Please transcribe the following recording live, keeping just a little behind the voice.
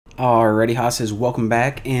Alrighty, Hosses, welcome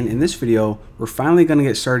back, and in this video we're finally going to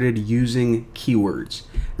get started using keywords.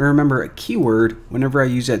 Now remember, a keyword, whenever I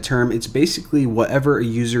use that term, it's basically whatever a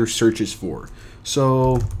user searches for.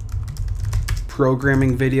 So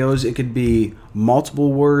programming videos, it could be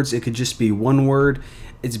multiple words, it could just be one word.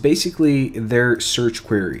 It's basically their search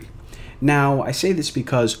query. Now I say this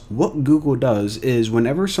because what Google does is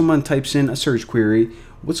whenever someone types in a search query,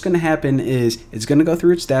 what's going to happen is it's going to go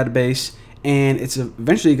through its database and it's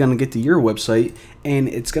eventually going to get to your website, and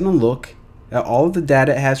it's going to look at all of the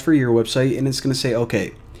data it has for your website, and it's going to say,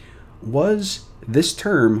 okay, was this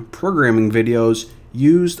term programming videos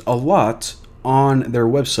used a lot on their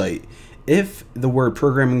website? If the word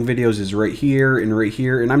programming videos is right here,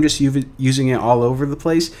 and I'm just using it all over the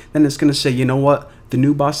place, then it's going to say, you know what,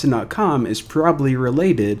 thenewboston.com is probably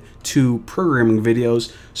related to programming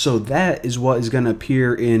videos, so that is what is going to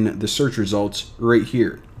appear in the search results right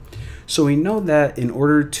here. So we know that in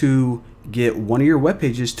order to get one of your web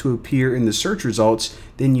pages to appear in the search results,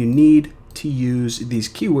 then you need to use these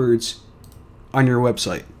keywords on your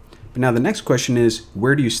website. But now the next question is,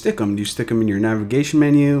 where do you stick them? Do you stick them in your navigation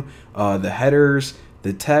menu, the headers,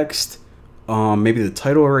 the text, maybe the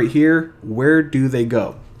title right here? Where do they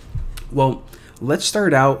go? Well, let's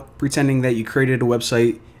start out pretending that you created a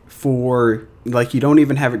website for, like, you don't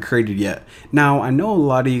even have it created yet. Now, I know a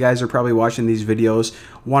lot of you guys are probably watching these videos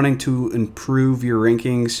wanting to improve your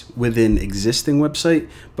rankings with an existing website,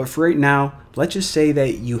 but for right now, let's just say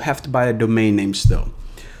that you have to buy a domain name still.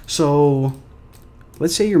 So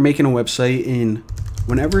let's say you're making a website, and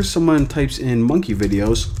whenever someone types in monkey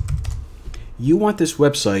videos, you want this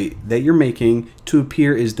website that you're making to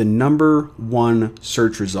appear as the #1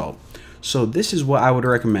 search result. So this is what I would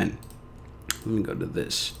recommend. Let me go to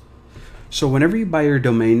this. So whenever you buy your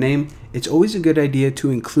domain name, it's always a good idea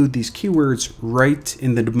to include these keywords right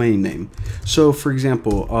in the domain name. So for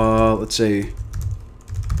example, let's say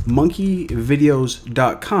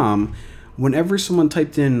monkeyvideos.com. Whenever someone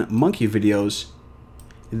typed in monkey videos,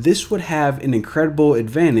 this would have an incredible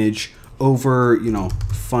advantage over,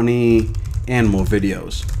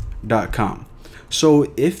 funnyanimalvideos.com.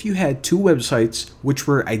 So if you had two websites which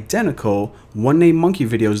were identical, one named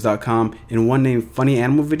monkeyvideos.com and one named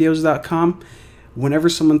funnyanimalvideos.com, whenever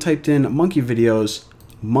someone typed in monkey videos,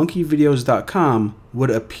 monkeyvideos.com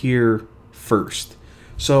would appear first.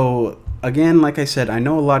 So again, like I said, I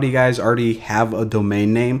know a lot of you guys already have a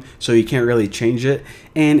domain name, so you can't really change it,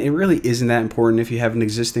 and it really isn't that important if you have an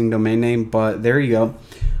existing domain name, but there you go.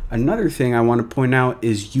 Another thing I want to point out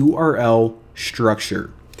is URL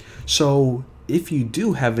structure. So if you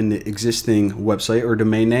do have an existing website or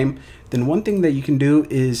domain name, then one thing that you can do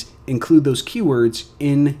is include those keywords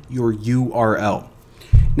in your URL.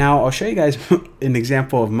 Now I'll show you guys an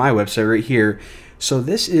example of my website right here. So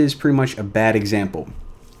this is pretty much a bad example.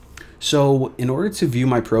 So in order to view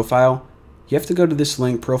my profile, you have to go to this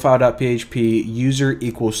link, profile.php user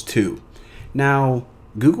equals 2. Now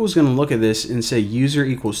Google's going to look at this and say user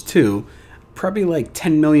equals 2. Probably like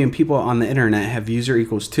 10 million people on the internet have user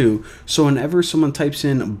equals 2. So whenever someone types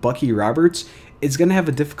in Bucky Roberts, it's going to have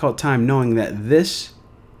a difficult time knowing that this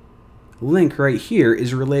link right here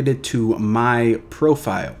is related to my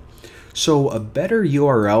profile. So a better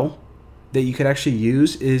URL that you could actually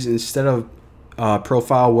use is, instead of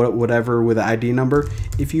profile whatever with an ID number,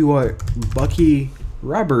 if you are Bucky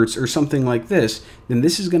Roberts or something like this, then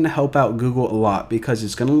this is going to help out Google a lot, because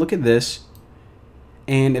it's going to look at this,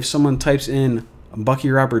 and if someone types in Bucky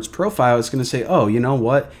Roberts profile, it's going to say, oh, you know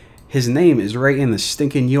what? His name is right in the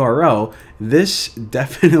stinking URL. This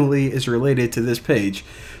definitely is related to this page.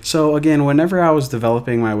 So again, whenever I was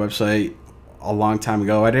developing my website a long time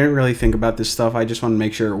ago, I didn't really think about this stuff. I just wanted to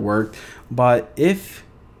make sure it worked. But if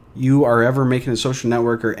you are ever making a social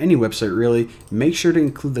network or any website really, make sure to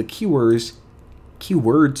include the keywords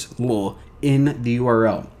in the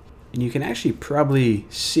URL. And you can actually probably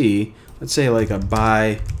see, let's say like a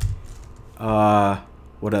buy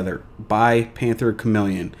Panther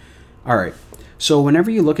Chameleon. All right. So whenever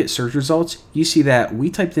you look at search results, you see that we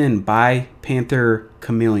typed in buy Panther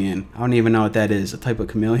Chameleon. I don't even know what that is, a type of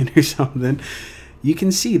chameleon or something. You can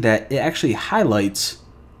see that it actually highlights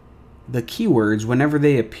the keywords whenever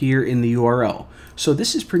they appear in the URL. So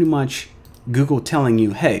this is pretty much Google telling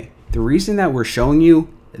you, hey, the reason that we're showing you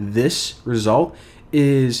this result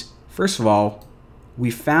is, first of all, we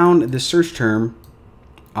found the search term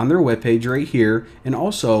on their webpage right here, and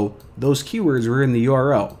also those keywords were in the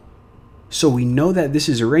URL. So we know that this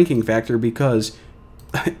is a ranking factor because,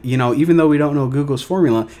 even though we don't know Google's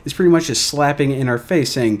formula, it's pretty much just slapping it in our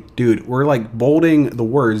face saying, dude, we're like bolding the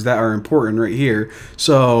words that are important right here.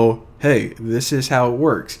 So, hey, this is how it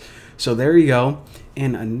works. So there you go.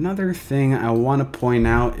 And another thing I want to point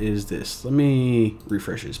out is this. Let me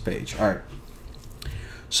refresh this page. All right.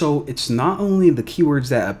 So it's not only the keywords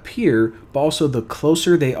that appear, but also the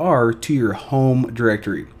closer they are to your home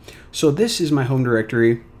directory. So this is my home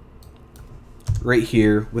directory right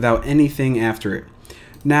here without anything after it.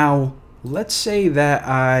 Now, let's say that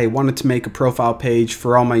I wanted to make a profile page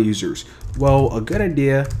for all my users. Well, a good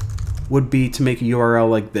idea would be to make a URL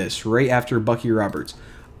like this right after Bucky Roberts.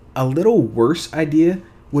 A little worse idea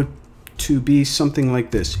would to be something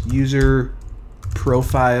like this: user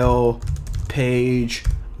profile page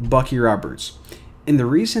Bucky Roberts. And the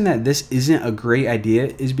reason that this isn't a great idea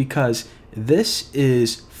is because this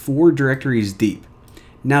is 4 directories deep.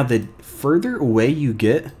 Now, the further away you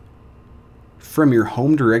get from your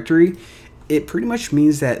home directory, it pretty much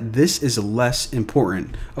means that this is less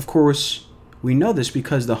important. Of course, we know this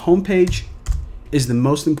because the home page is the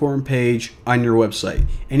most important page on your website.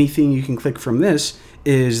 Anything you can click from this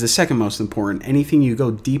is the second most important. Anything you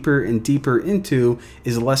go deeper and deeper into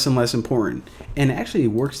is less and less important. And it actually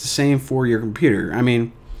works the same for your computer. I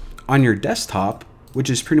mean, on your desktop, which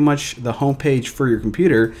is pretty much the home page for your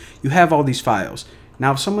computer, you have all these files.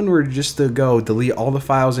 Now, if someone were just to go delete all the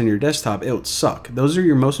files in your desktop, it would suck. Those are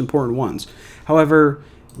your most important ones. However,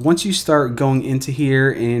 once you start going into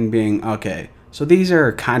here and being, okay, so these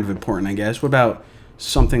are kind of important, I guess. What about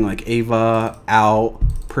something like Ava, out,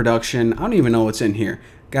 production? I don't even know what's in here.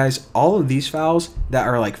 Guys, all of these files that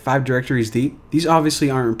are like 5 directories deep, these obviously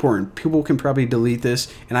aren't important. People can probably delete this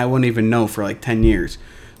and I wouldn't even know for like 10 years.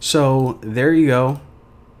 So there you go.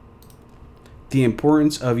 The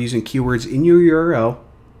importance of using keywords in your URL.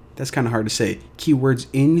 That's kind of hard to say. Keywords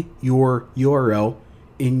in your URL.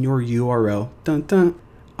 In your URL. Dun dun.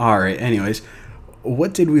 Alright, anyways.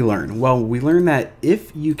 What did we learn? Well, we learned that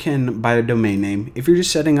if you can buy a domain name, if you're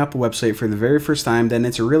just setting up a website for the very first time, then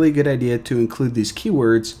it's a really good idea to include these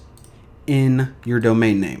keywords in your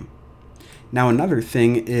domain name. Now, another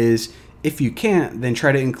thing is, if you can't, then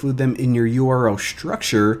try to include them in your URL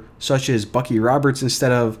structure, such as Bucky Roberts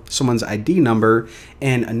instead of someone's ID number.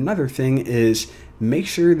 And another thing is, make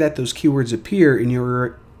sure that those keywords appear in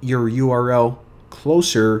your URL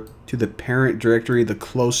closer to the parent directory. The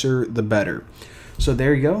closer, the better. So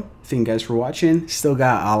there you go. Thank you guys for watching. Still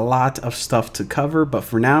got a lot of stuff to cover, but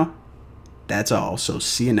for now, that's all. So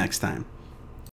see you next time.